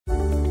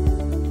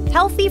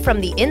Healthy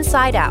from the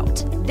inside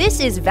out. This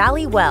is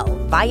Valley Well,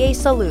 Valle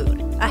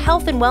Salud, a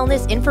health and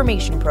wellness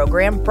information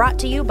program brought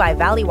to you by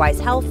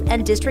Valleywise Health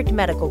and District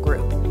Medical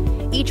Group.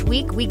 Each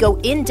week, we go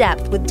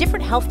in-depth with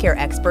different healthcare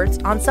experts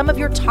on some of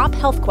your top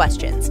health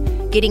questions,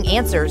 getting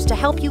answers to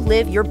help you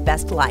live your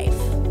best life.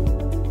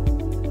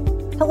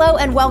 Hello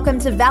and welcome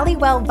to Valley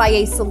Well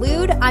Valle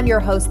Salud. I'm your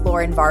host,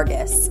 Lauren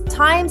Vargas.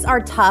 Times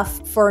are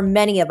tough for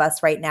many of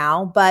us right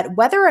now, but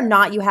whether or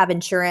not you have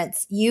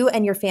insurance, you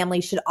and your family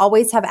should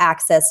always have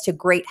access to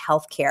great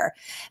health care.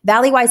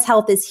 Valleywise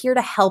Health is here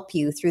to help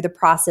you through the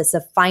process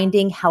of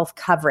finding health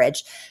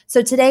coverage.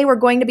 So today we're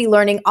going to be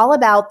learning all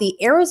about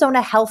the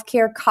Arizona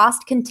Healthcare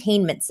Cost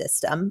Containment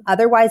System,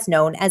 otherwise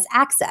known as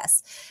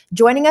ACCESS.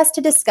 Joining us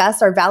to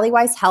discuss are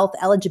Valleywise Health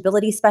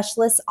eligibility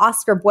specialists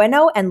Oscar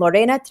Bueno and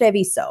Lorena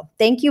Treviso.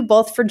 Thank you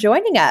both for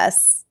joining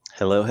us.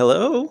 Hello,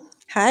 hello.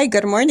 Hi,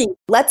 good morning.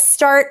 Let's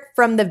start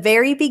from the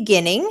very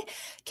beginning.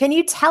 Can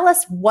you tell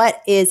us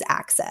what is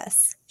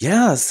ACCESS?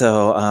 Yeah,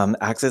 so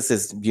ACCESS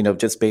is,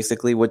 just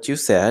basically what you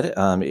said.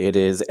 It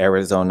is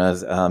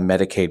Arizona's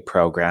Medicaid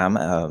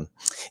program.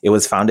 It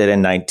was founded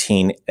in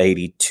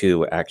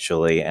 1982,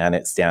 actually, and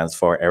it stands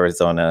for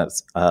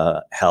Arizona's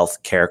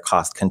Health Care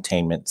Cost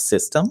Containment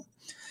System.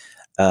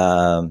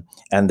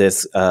 And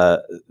this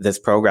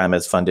program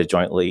is funded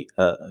jointly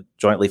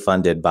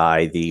funded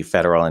by the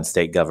federal and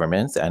state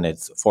governments, and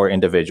it's for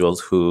individuals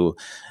who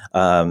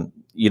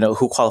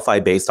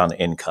qualify based on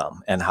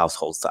income and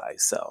household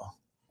size. So,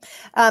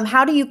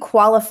 how do you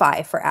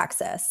qualify for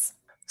ACCESS?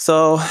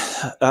 So,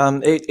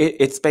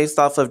 it's based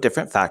off of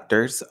different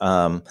factors.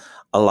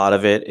 A lot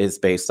of it is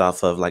based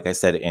off of, like I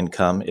said,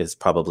 income is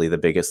probably the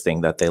biggest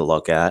thing that they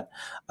look at.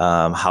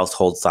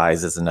 Household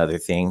size is another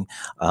thing.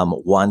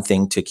 One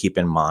thing to keep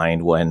in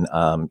mind when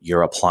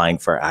you're applying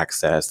for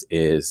ACCESS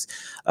is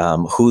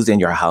who's in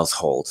your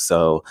household.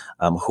 So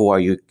who are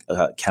you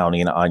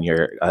counting on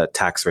your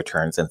tax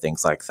returns and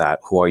things like that?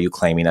 Who are you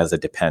claiming as a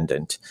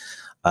dependent?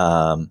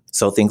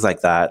 So things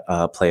like that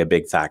play a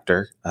big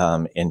factor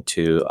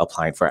into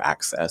applying for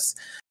ACCESS.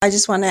 I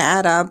just want to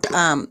add up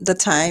the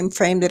time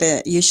frame that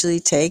it usually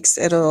takes.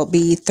 It'll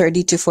be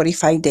 30 to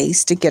 45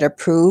 days to get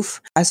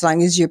approved, as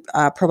long as you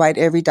provide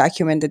every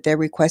document that they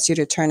request you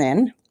to turn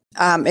in.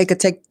 It could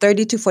take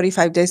 30 to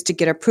 45 days to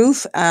get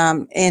approved,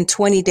 and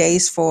 20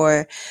 days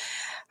for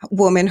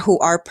women who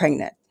are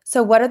pregnant.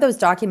 So what are those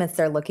documents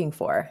they're looking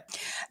for?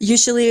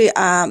 Usually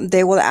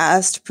they will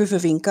ask proof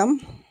of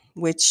income,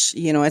 which,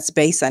 it's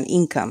based on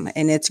income,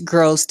 and it's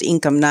gross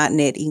income, not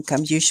net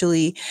income.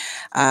 Usually,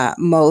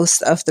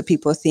 most of the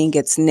people think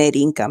it's net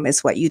income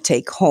is what you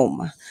take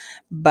home,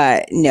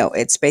 but no,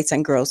 it's based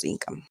on gross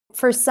income.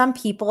 For some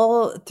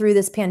people through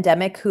this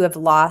pandemic who have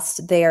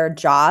lost their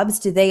jobs,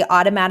 do they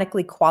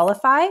automatically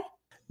qualify?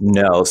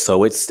 No,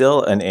 so it's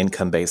still an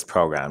income-based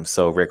program.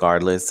 So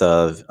regardless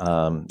of,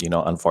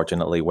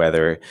 unfortunately,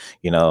 whether,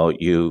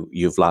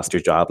 you've lost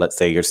your job, let's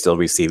say you're still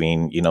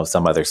receiving,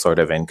 some other sort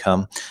of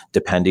income,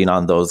 depending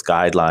on those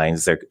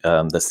guidelines,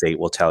 the state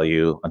will tell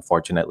you,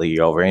 unfortunately,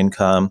 you're over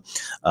income.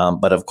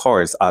 But of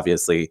course,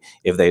 obviously,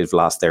 if they've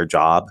lost their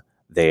job,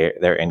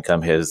 their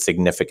income has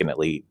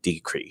significantly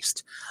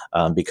decreased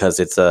because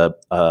it's a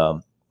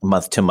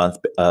month-to-month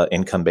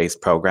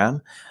income-based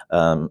program.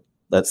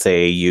 Let's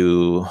say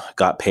you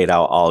got paid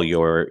out all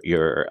your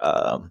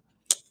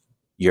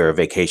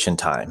vacation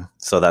time.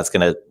 So that's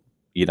going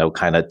to,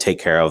 kind of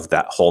take care of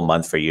that whole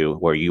month for you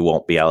where you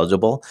won't be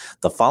eligible.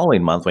 The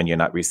following month, when you're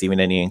not receiving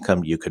any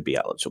income, you could be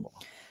eligible.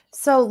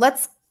 So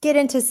let's get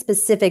into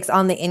specifics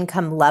on the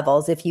income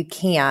levels if you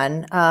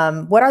can.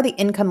 What are the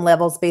income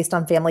levels based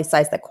on family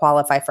size that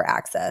qualify for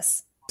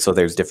ACCESS? So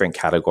there's different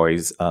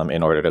categories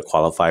in order to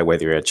qualify,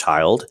 whether you're a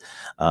child,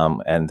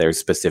 and there's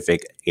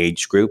specific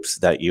age groups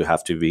that you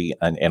have to be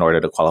in order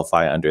to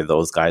qualify under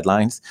those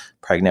guidelines.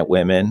 Pregnant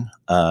women,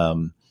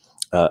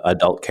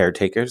 adult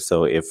caretakers.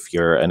 So if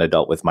you're an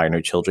adult with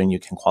minor children, you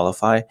can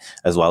qualify,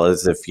 as well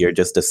as if you're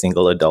just a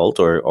single adult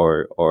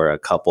or a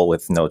couple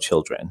with no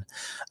children.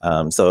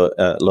 So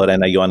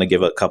Lorena, you want to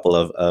give a couple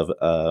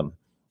of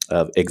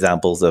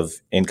examples of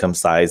income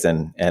size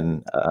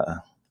and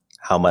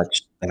how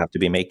much they have to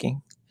be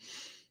making?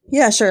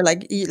 Yeah, sure.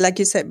 Like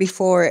you said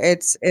before,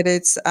 it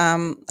is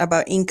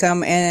about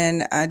income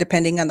and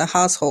depending on the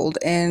household.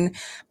 And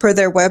per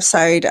their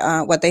website,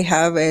 what they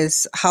have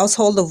is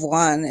household of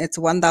one, it's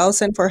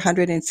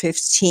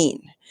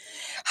 1,415.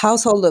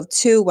 Household of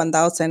two,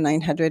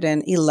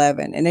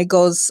 1,911, and it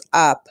goes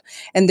up.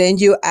 And then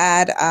you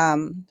add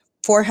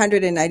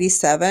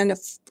 497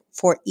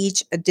 for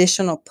each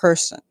additional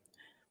person.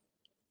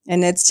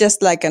 And it's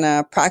just like an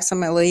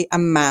approximately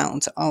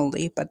amount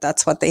only, but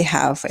that's what they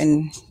have.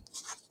 And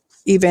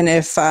even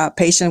if a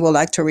patient would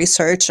like to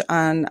research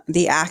on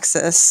the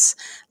ACCESS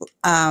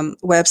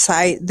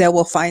website, they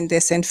will find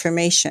this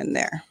information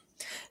there.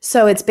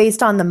 So it's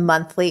based on the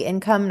monthly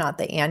income, not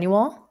the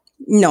annual?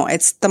 No,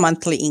 it's the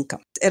monthly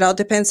income. It all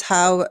depends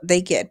how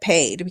they get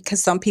paid,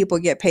 because some people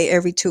get paid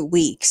every 2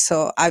 weeks.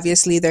 So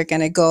obviously they're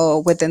going to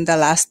go within the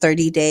last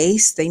 30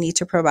 days. They need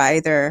to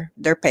provide their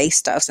pay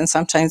stubs, and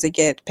sometimes they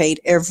get paid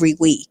every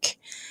week.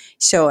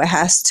 So it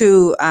has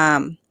to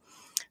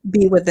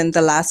be within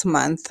the last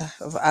month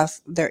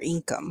of their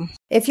income.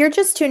 If you're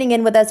just tuning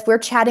in with us, we're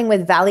chatting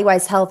with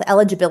Valleywise Health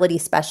eligibility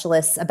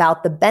specialists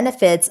about the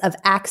benefits of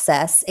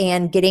access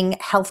and getting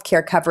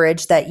healthcare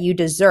coverage that you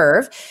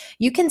deserve.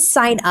 You can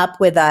sign up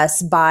with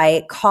us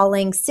by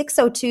calling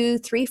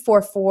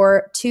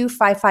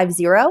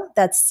 602-344-2550.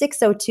 That's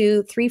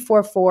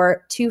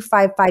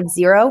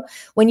 602-344-2550.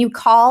 When you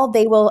call,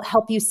 they will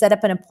help you set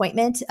up an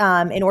appointment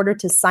in order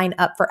to sign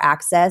up for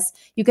access.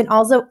 You can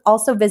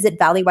also visit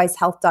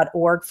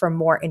valleywisehealth.org for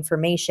more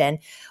information.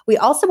 We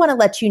also want to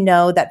let you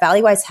know that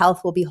Valleywise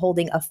Health will be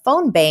holding a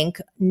phone bank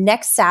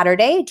next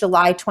Saturday,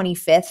 July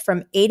 25th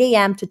from 8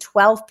 a.m. to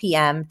 12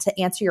 p.m. to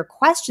answer your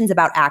questions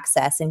about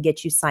access and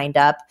get you signed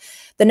up.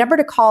 The number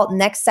to call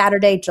next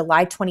Saturday,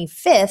 July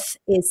 25th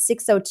is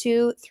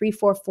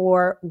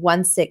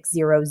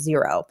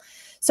 602-344-1600.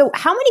 So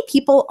how many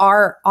people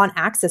are on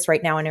access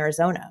right now in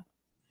Arizona?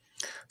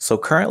 So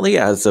currently,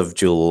 as of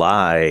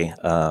July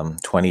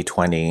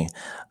 2020,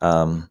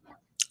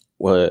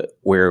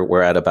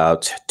 we're at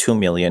about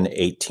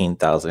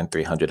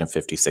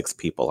 2,018,356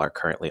 people are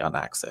currently on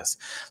access.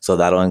 So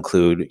that'll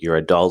include your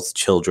adults,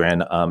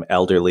 children,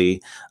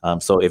 elderly.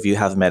 So if you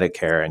have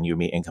Medicare and you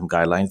meet income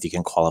guidelines, you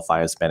can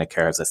qualify as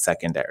Medicare as a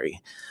secondary.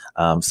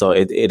 So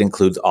it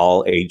includes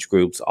all age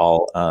groups,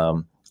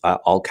 all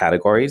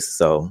categories.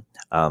 So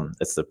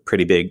it's a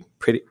pretty big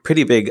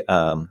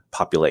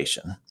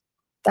population.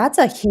 That's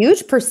a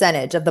huge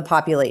percentage of the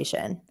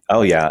population.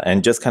 Oh, yeah.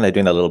 And just kind of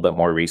doing a little bit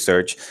more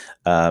research,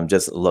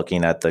 just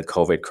looking at the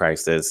COVID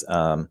crisis.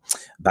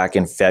 Back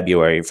in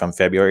February, from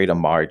February to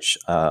March,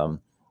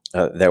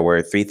 there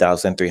were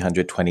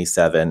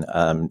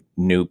 3,327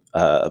 new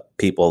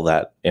people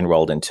that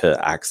enrolled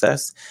into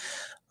Access.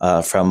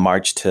 From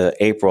March to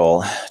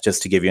April,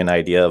 just to give you an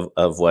idea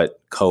of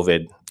what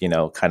COVID,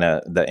 kind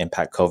of the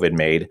impact COVID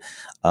made,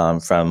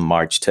 from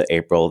March to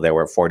April, there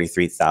were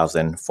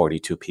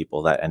 43,042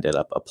 people that ended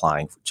up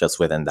applying just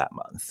within that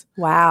month.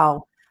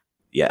 Wow.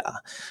 Yeah.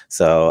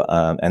 So,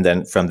 and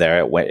then from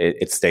there,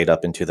 it stayed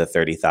up into the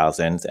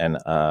 30,000s. And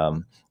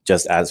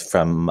just as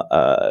from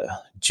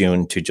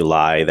June to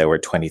July, there were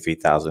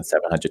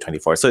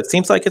 23,724. So it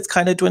seems like it's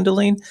kind of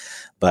dwindling,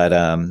 but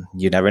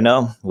you never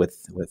know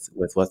with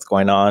what's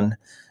going on.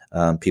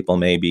 People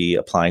may be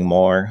applying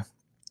more.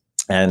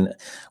 And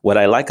what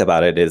I like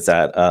about it is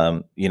that,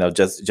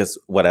 just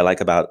what I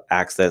like about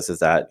Access is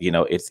that,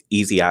 it's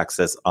easy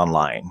access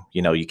online.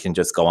 You can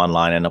just go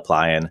online and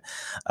apply. And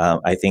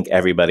I think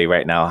everybody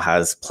right now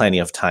has plenty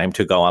of time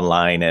to go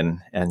online and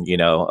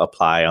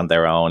apply on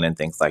their own and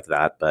things like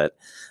that. But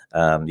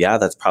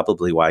that's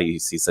probably why you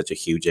see such a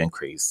huge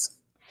increase.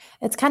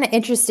 It's kind of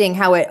interesting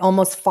how it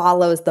almost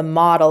follows the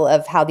model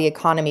of how the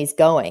economy is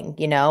going.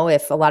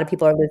 If a lot of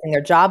people are losing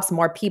their jobs,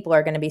 more people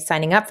are going to be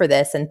signing up for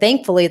this. And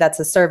thankfully, that's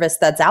a service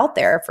that's out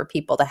there for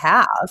people to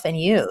have and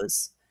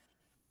use.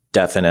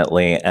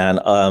 Definitely.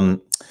 And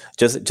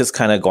just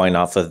kind of going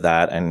off of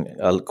that and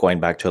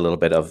going back to a little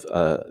bit of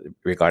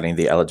regarding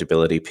the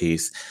eligibility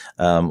piece,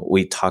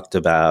 we talked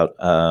about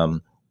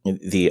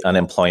the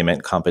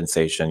unemployment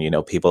compensation,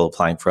 people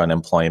applying for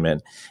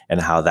unemployment and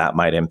how that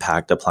might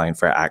impact applying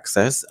for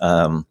Access.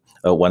 One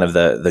of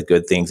the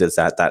good things is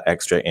that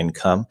extra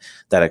income,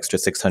 that extra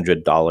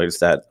 $600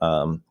 that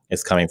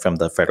is coming from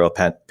the federal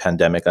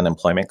pandemic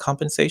unemployment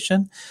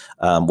compensation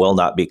will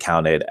not be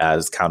counted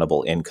as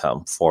countable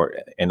income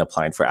in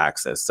applying for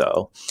Access.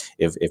 So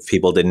if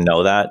people didn't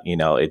know that,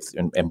 it's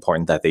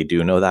important that they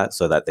do know that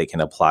so that they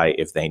can apply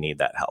if they need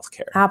that health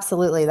care.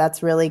 Absolutely.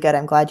 That's really good.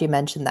 I'm glad you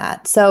mentioned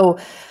that. So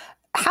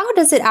how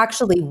does it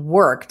actually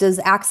work? Does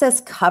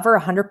Access cover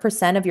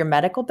 100% of your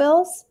medical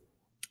bills?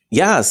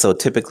 Yeah, so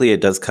typically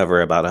it does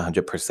cover about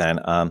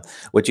 100%.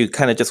 What you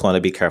kind of just want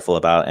to be careful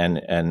about,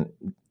 and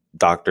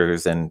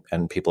doctors and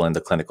people in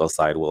the clinical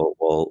side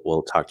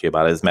will talk to you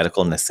about, is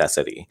medical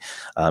necessity.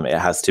 It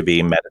has to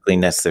be medically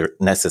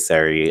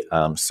necessary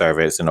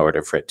service in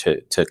order for it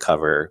to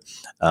cover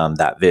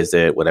that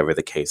visit, whatever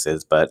the case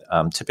is. But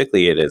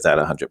typically it is at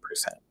 100%.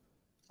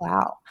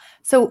 Wow.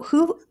 So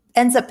who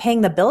ends up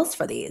paying the bills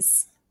for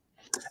these?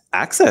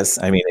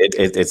 Access. I mean,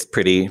 it's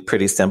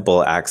pretty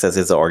simple. Access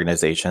is an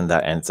organization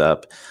that ends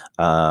up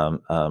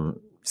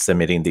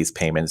submitting these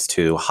payments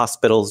to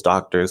hospitals,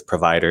 doctors,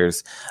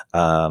 providers.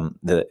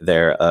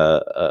 They're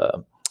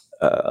the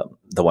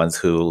ones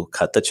who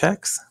cut the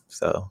checks.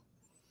 So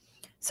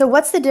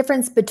what's the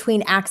difference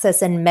between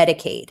Access and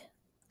Medicaid?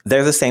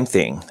 They're the same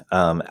thing.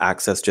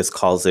 Access just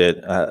calls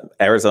it,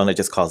 Arizona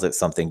just calls it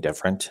something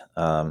different.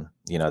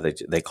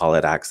 They call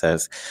it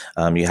Access.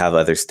 You have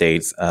other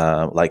states,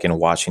 like in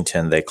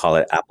Washington, they call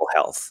it Apple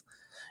Health.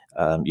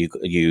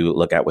 You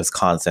look at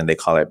Wisconsin, they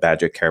call it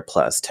Badger Care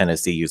Plus.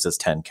 Tennessee uses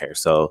TennCare.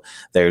 So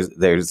there's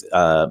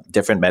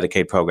different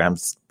Medicaid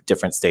programs.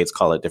 Different states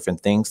call it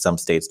different things. Some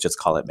states just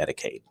call it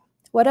Medicaid.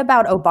 What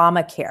about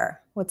Obamacare?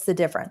 What's the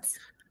difference?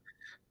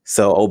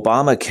 So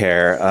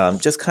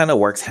Obamacare just kind of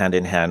works hand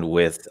in hand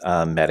with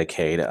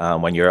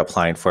Medicaid. When you're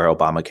applying for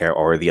Obamacare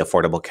or the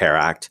Affordable Care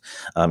Act,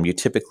 you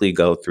typically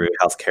go through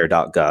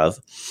healthcare.gov.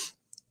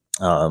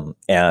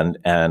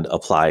 and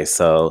apply.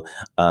 So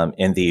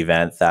in the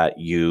event that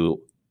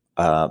you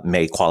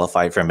may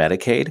qualify for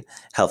Medicaid,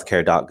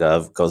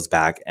 healthcare.gov goes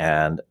back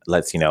and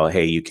lets you know,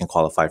 hey, you can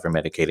qualify for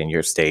Medicaid in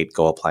your state.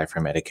 Go apply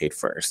for Medicaid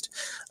first.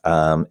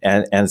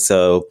 And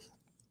so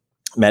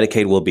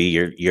Medicaid will be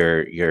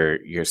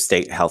your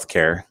state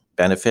healthcare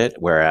benefit,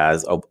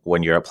 whereas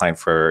when you're applying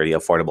for the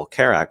Affordable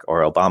Care Act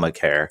or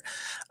Obamacare,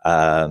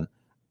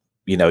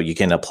 you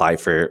can apply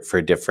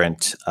for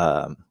different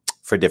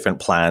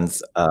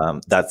plans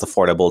that's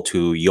affordable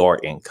to your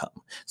income.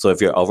 So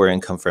if you're over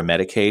income for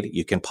Medicaid,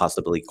 you can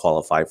possibly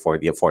qualify for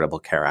the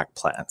Affordable Care Act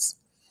plans.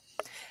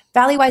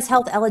 Valleywise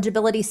Health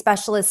eligibility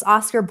specialists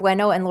Oscar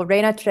Bueno and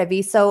Lorena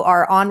Treviso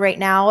are on right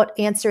now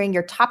answering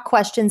your top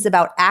questions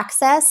about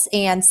access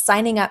and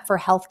signing up for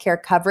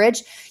healthcare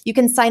coverage. You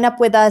can sign up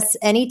with us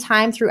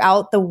anytime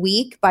throughout the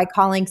week by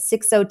calling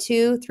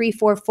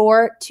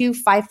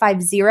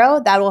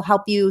 602-344-2550. That will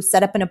help you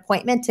set up an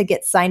appointment to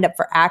get signed up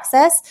for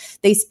access.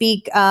 They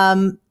speak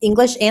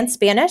English and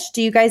Spanish.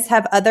 Do you guys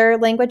have other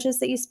languages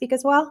that you speak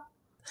as well?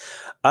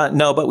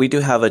 No, but we do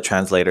have a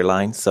translator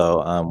line,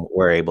 so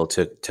we're able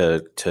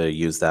to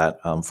use that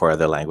for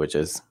other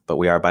languages. But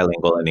we are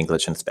bilingual in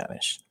English and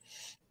Spanish.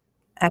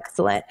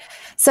 Excellent.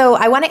 So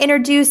I want to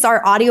introduce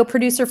our audio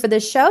producer for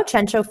this show,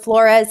 Chencho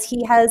Flores.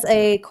 He has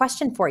a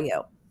question for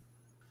you.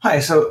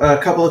 Hi. So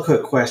a couple of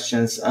quick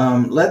questions.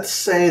 Let's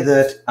say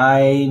that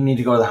I need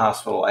to go to the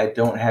hospital. I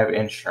don't have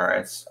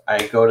insurance.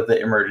 I go to the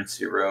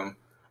emergency room.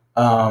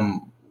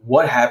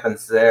 What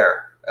happens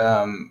there?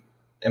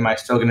 Am I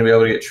still going to be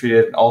able to get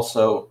treated? And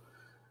also,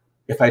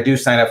 if I do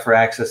sign up for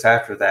access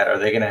after that, are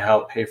they going to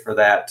help pay for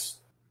that,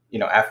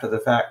 after the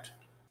fact?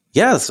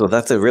 Yeah, so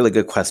that's a really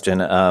good question.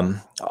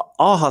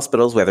 All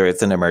hospitals, whether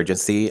it's an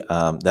emergency,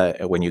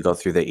 that when you go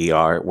through the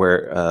ER,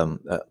 where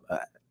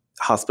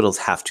hospitals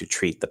have to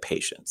treat the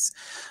patients.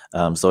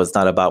 So it's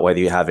not about whether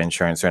you have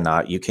insurance or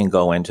not. You can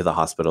go into the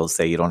hospital,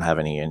 say you don't have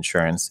any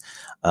insurance,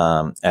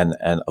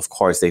 and of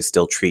course they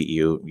still treat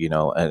you,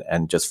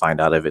 and just find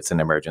out if it's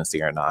an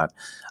emergency or not.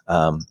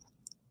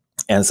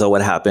 And so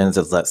what happens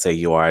is, let's say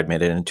you are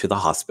admitted into the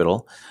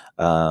hospital,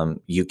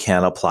 you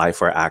can apply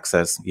for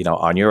access,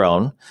 on your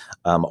own,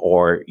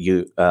 or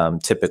you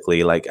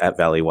typically, like at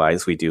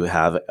Valleywise, we do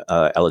have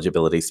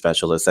eligibility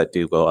specialists that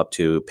do go up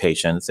to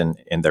patients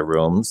in their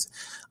rooms,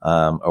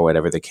 or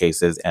whatever the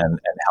case is, and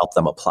help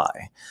them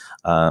apply.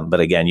 But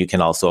again, you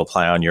can also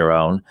apply on your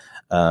own.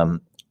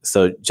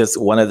 So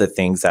just one of the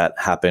things that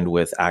happened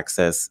with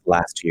Access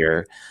last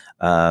year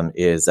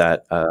is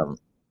that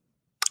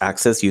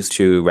Access used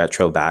to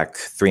retro back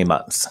 3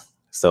 months.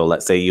 So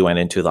let's say you went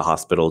into the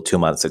hospital 2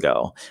 months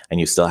ago and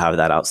you still have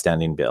that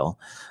outstanding bill.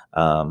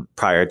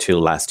 Prior to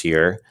last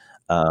year,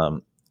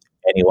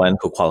 anyone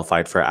who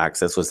qualified for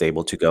Access was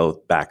able to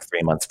go back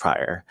 3 months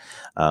prior.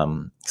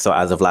 So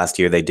as of last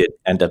year, they did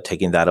end up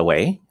taking that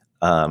away,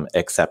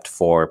 except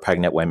for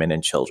pregnant women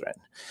and children.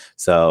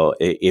 So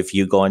if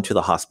you go into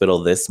the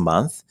hospital this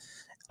month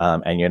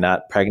and you're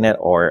not pregnant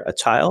or a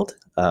child,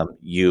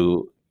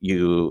 you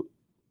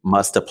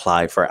must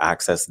apply for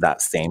Access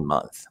that same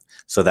month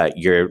so that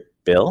your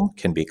bill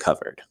can be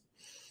covered.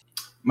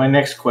 My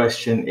next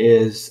question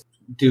is,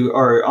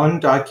 are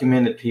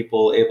undocumented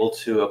people able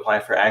to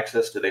apply for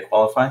Access? Do they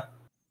qualify?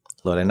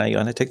 Lorena, you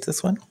want to take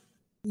this one?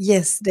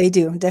 Yes, they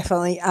do,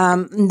 definitely.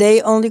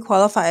 They only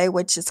qualify,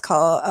 which is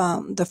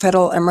called the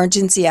Federal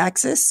Emergency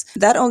Access.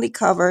 That only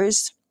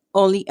covers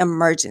only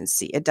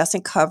emergency. It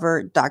doesn't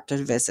cover doctor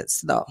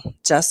visits, though,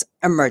 just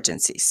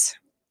emergencies.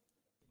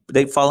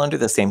 They fall under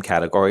the same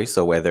category.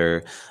 So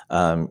whether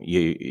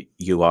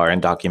you are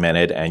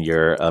undocumented and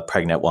you're a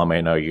pregnant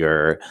woman or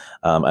you're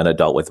an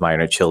adult with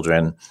minor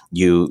children,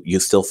 you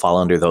still fall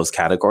under those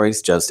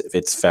categories, just if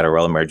it's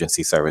federal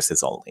emergency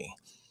services only.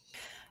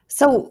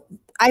 So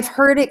I've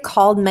heard it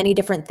called many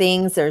different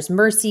things. There's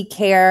Mercy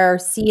Care,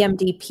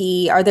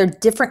 CMDP. Are there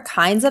different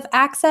kinds of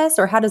access,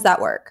 or how does that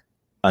work?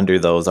 Under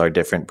those are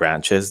different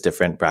branches,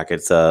 different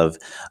brackets of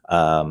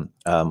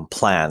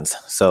plans.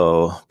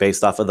 So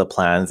based off of the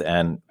plans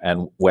and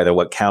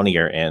what county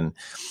you're in,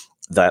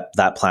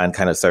 that plan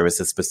kind of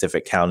services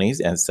specific counties.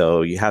 And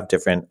so you have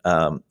different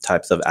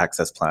types of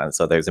access plans.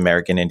 So there's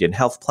American Indian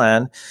Health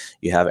Plan,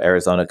 you have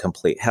Arizona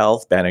Complete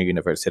Health, Banner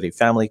University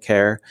Family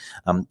Care,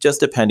 just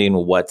depending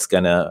what's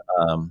going to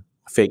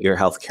fit your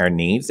healthcare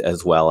needs,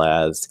 as well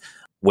as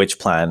which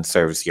plan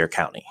serves your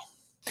county.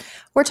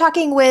 We're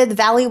talking with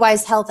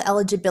Valleywise Health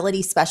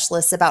eligibility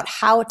specialists about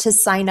how to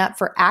sign up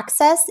for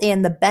Access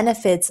and the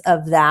benefits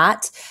of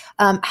that.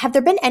 Have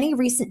there been any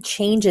recent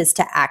changes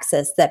to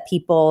Access that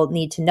people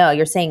need to know?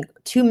 You're saying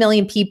 2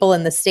 million people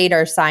in the state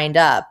are signed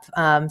up.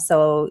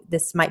 So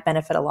this might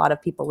benefit a lot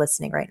of people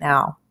listening right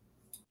now.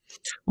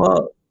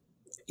 Well,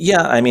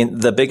 yeah, I mean,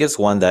 the biggest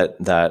one that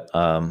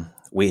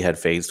we had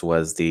faced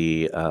was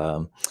the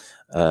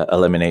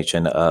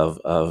elimination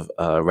of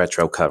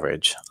retro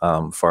coverage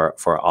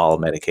for all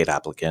Medicaid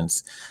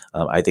applicants.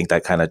 I think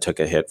that kind of took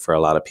a hit for a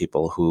lot of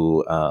people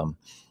who,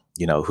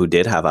 who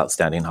did have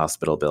outstanding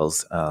hospital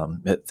bills.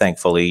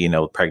 Thankfully,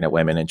 pregnant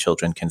women and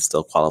children can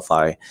still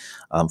qualify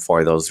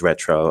for those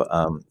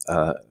retro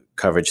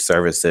coverage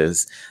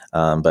services.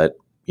 But,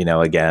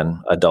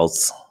 again,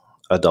 adults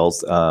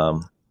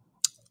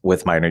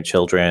with minor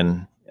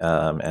children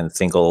and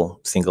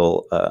single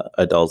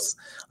adults,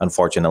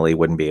 unfortunately,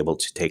 wouldn't be able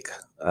to take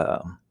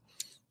a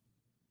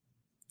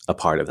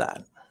part of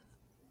that.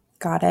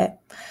 Got it.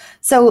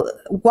 So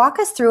walk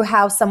us through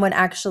how someone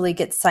actually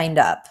gets signed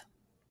up.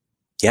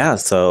 Yeah.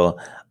 So,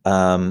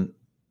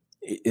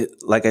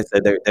 like I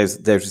said,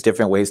 there's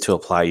different ways to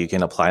apply. You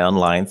can apply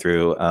online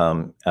through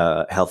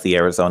Healthy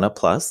Arizona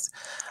Plus.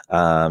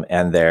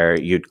 And there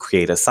you'd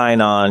create a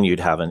sign-on, you'd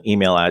have an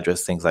email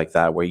address, things like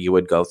that, where you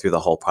would go through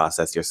the whole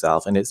process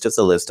yourself. And it's just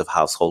a list of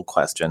household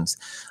questions.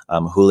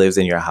 Who lives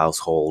in your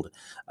household?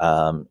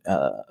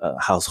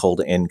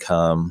 Household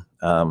income?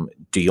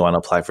 Do you want to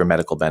apply for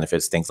medical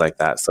benefits? Things like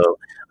that. So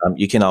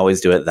you can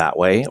always do it that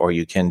way, or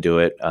you can do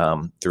it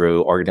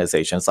through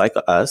organizations like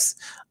us,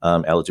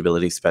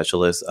 eligibility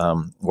specialists.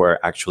 We're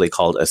actually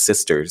called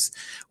assisters,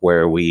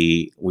 where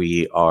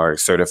we are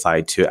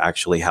certified to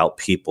actually help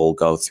people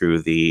go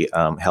through the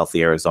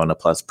Healthy Arizona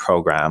Plus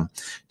program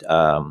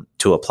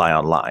to apply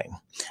online.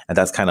 And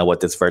that's kind of what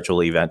this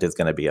virtual event is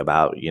going to be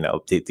about.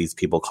 These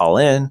people call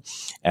in,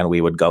 and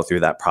we would go through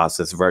that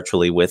process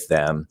virtually with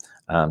them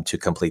to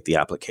complete the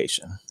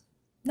application.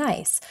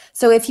 Nice.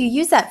 So if you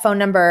use that phone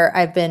number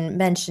I've been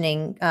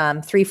mentioning,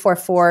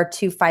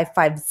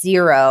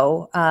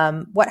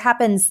 344-2550, what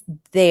happens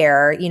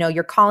there?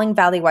 You're calling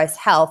Valleywise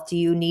Health. Do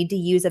you need to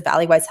use a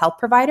Valleywise Health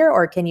provider,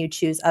 or can you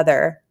choose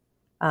other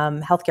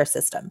healthcare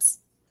systems?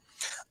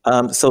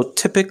 So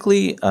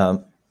typically,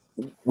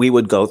 we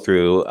would go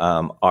through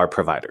our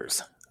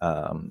providers.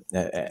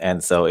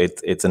 And so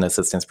it's an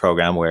assistance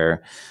program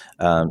where,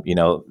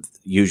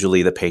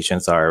 usually the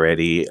patients are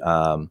already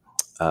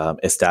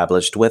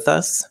established with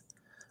us.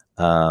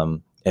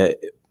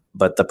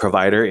 But the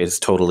provider is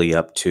totally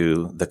up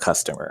to the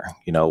customer,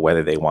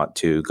 whether they want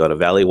to go to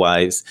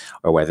Valleywise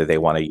or whether they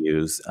want to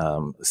use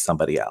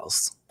somebody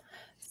else.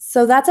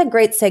 So that's a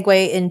great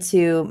segue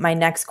into my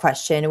next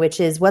question,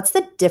 which is, what's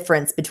the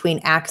difference between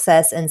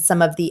Access and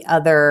some of the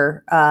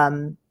other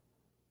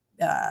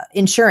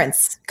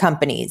insurance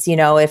companies?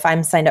 If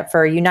I'm signed up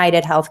for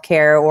United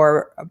Healthcare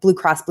or Blue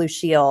Cross Blue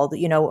Shield,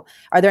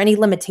 are there any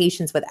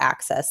limitations with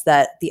Access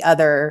that the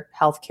other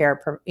healthcare,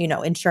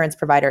 insurance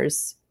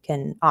providers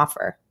can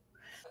offer?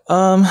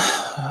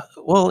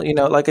 Well,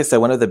 like I said,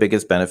 one of the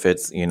biggest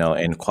benefits,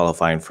 in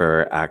qualifying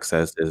for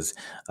Access is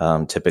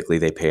typically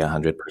they pay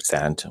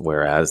 100%.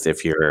 Whereas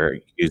if you're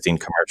using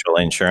commercial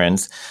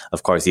insurance,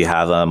 of course, you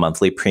have a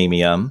monthly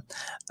premium.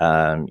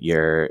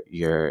 There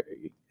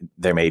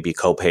may be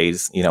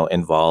copays,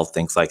 involved,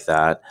 things like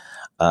that.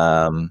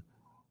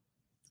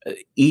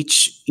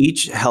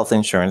 Each health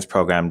insurance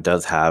program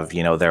does have,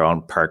 their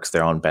own perks,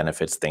 their own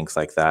benefits, things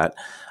like that.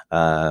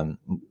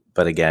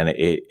 But again,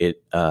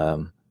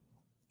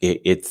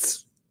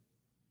 it's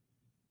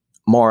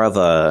more of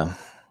a,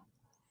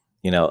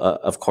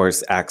 of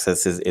course,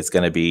 Access is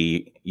going to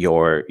be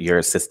your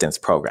assistance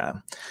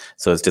program.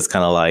 So it's just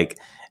kind of like,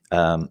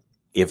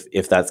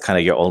 if that's kind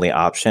of your only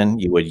option,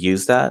 you would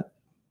use that.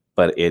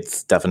 But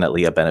it's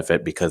definitely a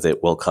benefit because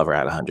it will cover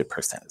at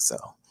 100%. So,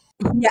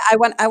 yeah, I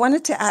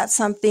wanted to add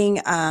something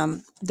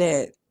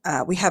that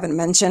we haven't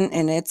mentioned,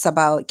 and it's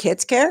about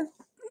kids care.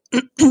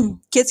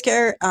 Kids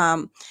care.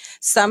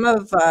 Some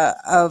of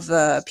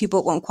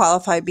people won't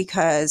qualify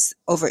because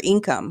over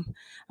income,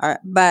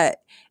 but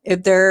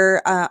if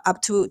they're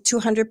up to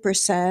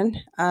 200%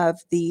 of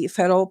the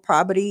federal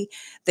property,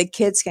 the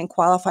kids can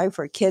qualify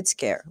for kids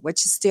care,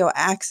 which is still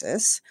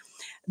Access.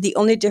 The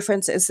only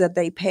difference is that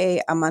they pay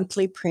a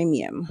monthly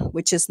premium,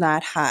 which is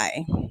not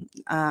high.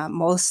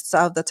 Most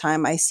of the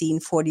time I've seen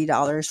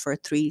 $40 for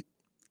three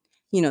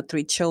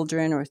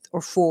children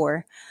or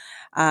four.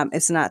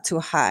 It's not too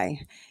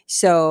high.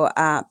 So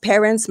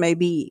parents may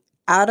be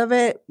out of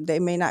it. They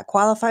may not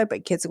qualify,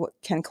 but kids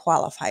can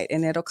qualify,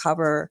 and it'll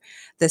cover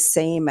the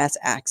same as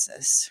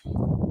Access.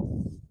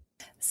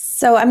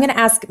 So I'm going to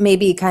ask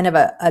maybe kind of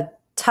a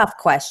tough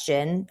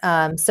question.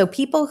 So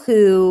people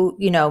who,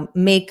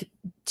 make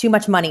too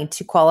much money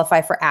to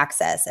qualify for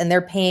Access, and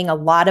they're paying a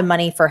lot of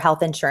money for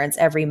health insurance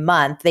every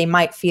month, they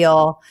might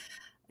feel,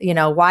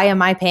 why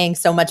am I paying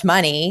so much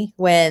money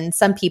when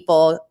some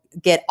people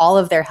get all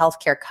of their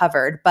healthcare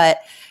covered? But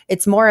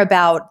it's more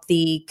about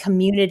the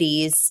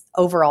community's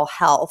overall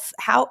health.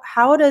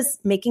 How does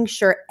making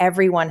sure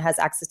everyone has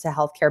access to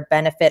healthcare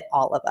benefit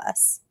all of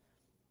us?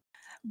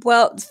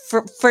 Well,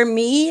 for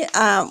me,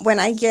 when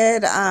I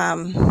get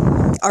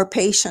our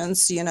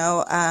patients,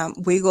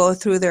 we go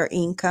through their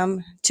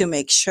income to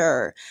make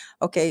sure,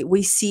 okay,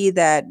 we see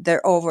that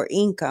they're over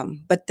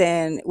income, but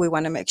then we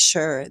want to make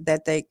sure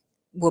that they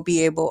will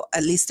be able,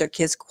 at least their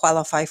kids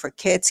qualify for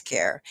kids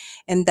care.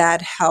 And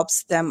that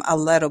helps them a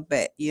little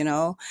bit,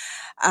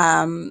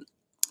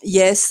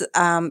 Yes,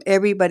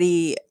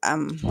 everybody,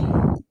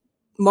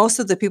 most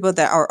of the people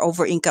that are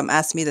over income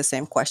ask me the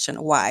same question,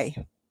 why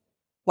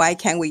why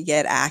can't we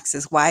get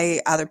access? Why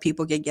other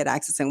people can get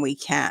access and we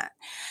can't?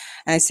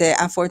 And I say,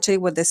 unfortunately,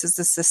 well, this is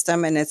the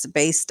system and it's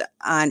based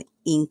on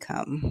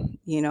income.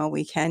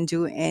 We can't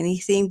do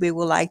anything. We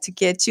would like to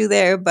get you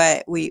there,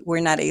 but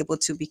we're not able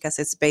to because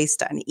it's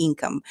based on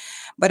income.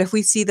 But if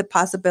we see the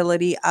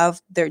possibility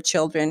of their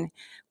children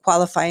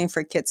qualifying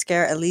for Kids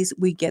Care, at least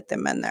we get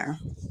them in there.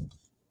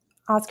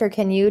 Oscar,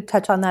 can you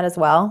touch on that as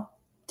well?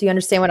 Do you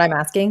understand what I'm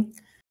asking?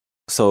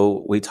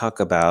 So we talk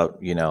about,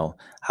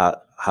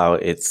 how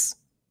it's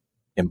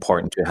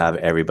important to have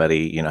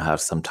everybody, have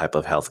some type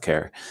of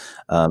healthcare.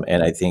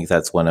 And I think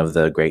that's one of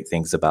the great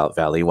things about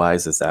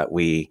ValleyWise is that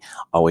we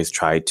always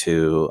try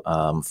to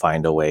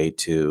find a way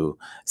to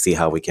see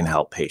how we can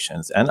help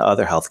patients, and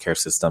other healthcare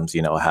systems,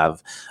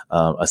 have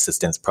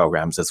assistance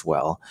programs as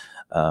well.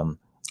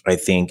 I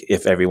think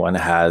if everyone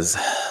has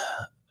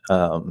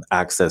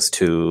access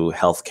to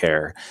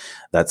healthcare,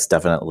 that's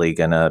definitely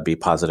going to be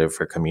positive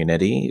for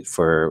community,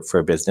 for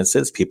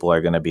businesses. People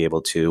are going to be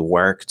able to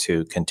work,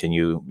 to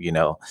continue,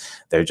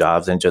 their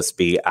jobs, and just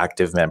be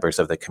active members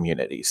of the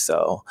community.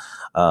 So,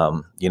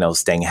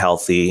 staying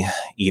healthy,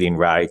 eating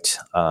right,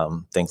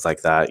 things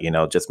like that,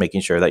 just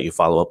making sure that you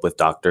follow up with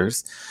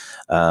doctors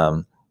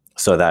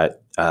so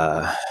that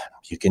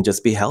you can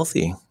just be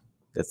healthy.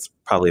 That's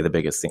probably the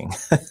biggest thing.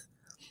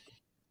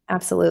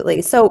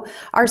 Absolutely. So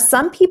are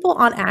some people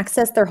on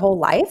access their whole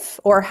life,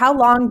 or how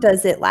long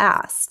does it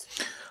last?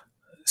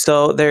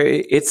 So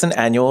it's an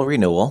annual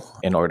renewal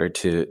in order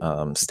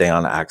to stay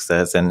on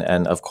access. And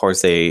of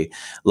course, they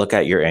look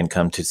at your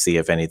income to see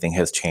if anything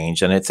has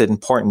changed. And it's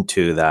important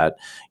too that,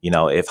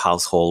 if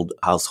household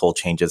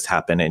changes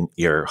happen in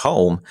your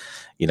home,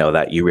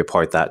 that you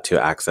report that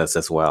to Access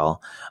as well.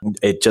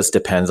 It just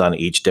depends on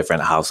each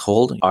different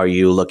household. Are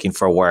you looking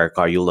for work?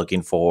 Are you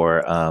looking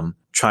for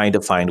trying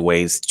to find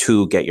ways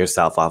to get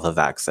yourself off of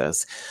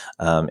Access?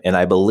 And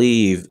I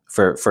believe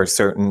for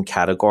certain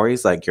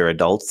categories, like your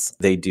adults,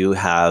 they do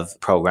have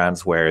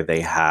programs where they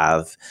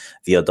have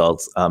the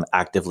adults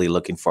actively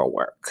looking for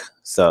work.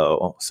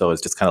 So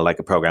it's just kind of like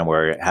a program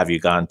where have you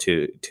gone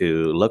to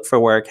look for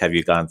work? Have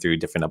you gone through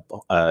different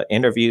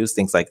interviews,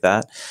 things like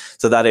that?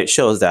 So that it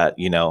shows that,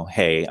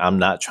 hey, I'm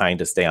not trying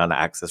to stay on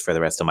Access for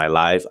the rest of my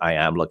life. I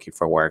am looking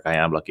for work. I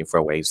am looking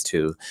for ways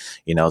to,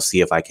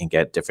 see if I can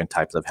get different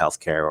types of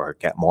healthcare or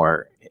get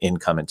more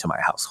income into my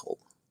household.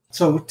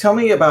 So tell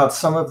us about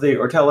some of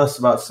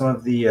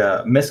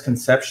the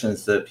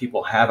misconceptions that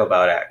people have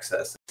about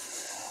Access.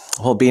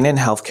 Well, being in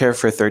healthcare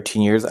for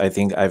 13 years, I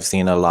think I've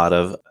seen a lot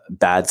of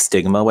bad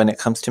stigma when it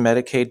comes to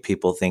Medicaid.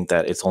 People think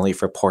that it's only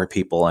for poor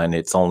people and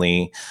it's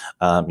only,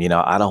 I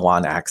don't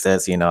want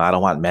Access, I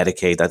don't want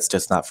Medicaid. That's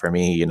just not for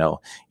me.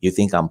 You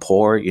think I'm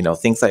poor,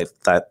 things like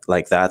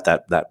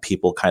that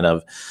people kind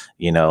of,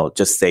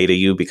 just say to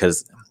you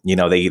because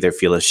they either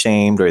feel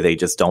ashamed or they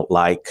just don't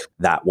like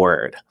that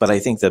word. But I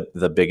think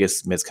the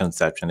biggest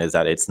misconception is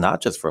that it's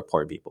not just for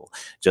poor people.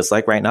 Just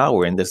like right now,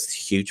 we're in this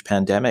huge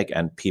pandemic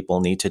and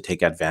people need to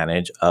take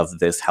advantage of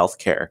this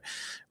healthcare.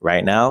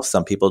 Right now,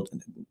 some people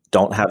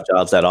don't have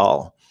jobs at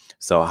all.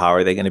 So how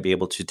are they going to be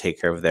able to take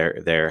care of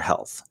their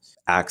health?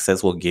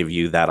 Access will give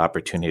you that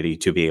opportunity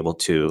to be able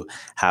to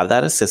have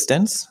that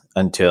assistance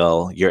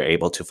until you're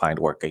able to find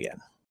work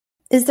again.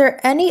 Is there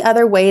any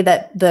other way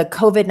that the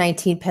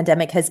COVID-19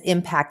 pandemic has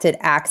impacted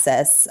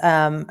Access?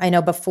 I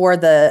know before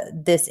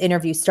this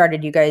interview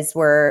started, you guys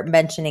were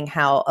mentioning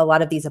how a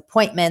lot of these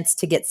appointments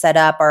to get set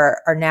up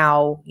are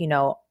now,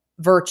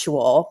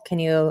 virtual. Can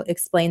you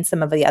explain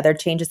some of the other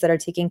changes that are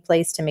taking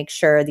place to make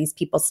sure these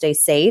people stay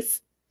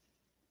safe?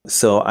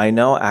 So I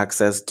know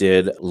Access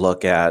did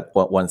look at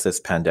once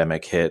this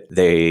pandemic hit,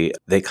 they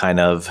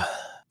kind of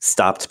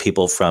stopped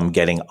people from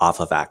getting off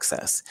of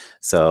Access.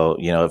 So,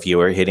 if you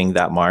were hitting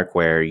that mark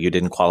where you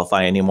didn't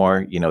qualify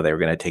anymore, they were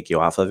going to take you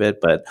off of it,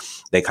 but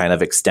they kind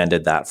of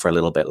extended that for a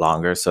little bit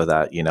longer so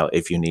that,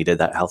 if you needed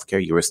that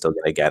healthcare, you were still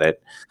going to get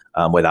it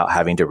without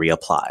having to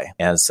reapply.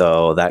 And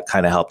so that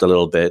kind of helped a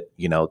little bit,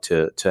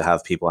 to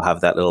have people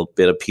have that little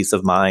bit of peace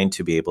of mind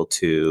to be able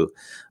to,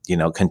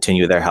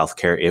 continue their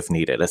healthcare if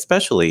needed,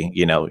 especially,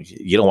 you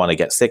don't want to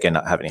get sick and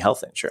not have any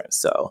health insurance.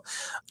 So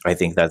I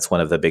think that's one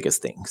of the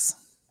biggest things.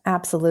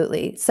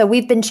 Absolutely. So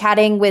we've been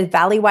chatting with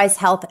ValleyWise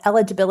Health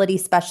eligibility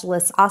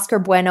specialists Oscar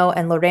Bueno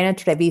and Lorena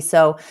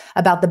Treviso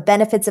about the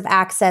benefits of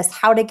Access,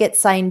 how to get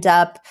signed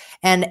up,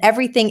 and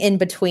everything in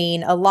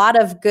between. A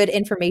lot of good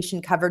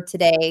information covered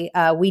today.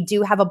 We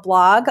do have a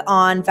blog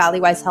on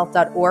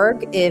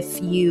valleywisehealth.org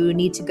if you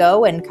need to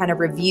go and kind of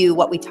review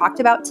what we talked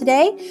about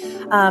today.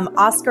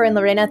 Oscar and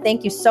Lorena,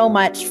 thank you so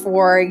much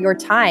for your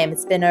time.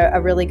 It's been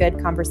a really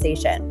good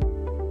conversation.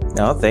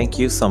 No, thank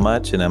you so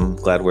much. And I'm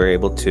glad we're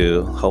able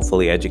to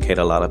hopefully educate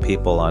a lot of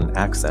people on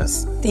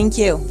Access. Thank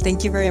you.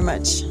 Thank you very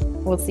much.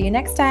 We'll see you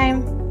next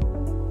time.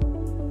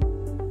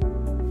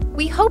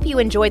 We hope you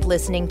enjoyed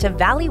listening to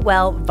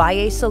ValleyWell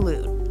Valle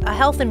Salud, a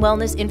health and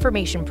wellness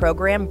information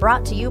program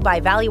brought to you by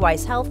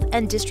ValleyWise Health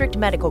and District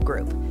Medical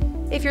Group.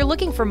 If you're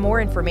looking for more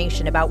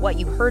information about what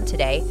you heard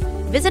today,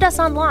 visit us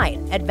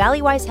online at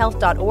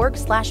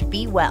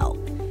valleywisehealth.org/bewell.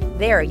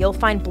 There, you'll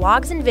find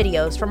blogs and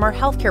videos from our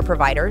healthcare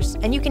providers,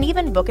 and you can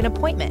even book an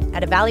appointment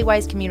at a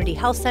Valleywise Community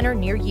Health Center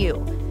near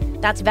you.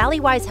 That's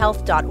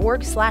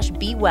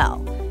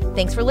valleywisehealth.org/bewell.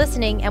 Thanks for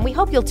listening, and we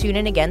hope you'll tune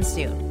in again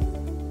soon.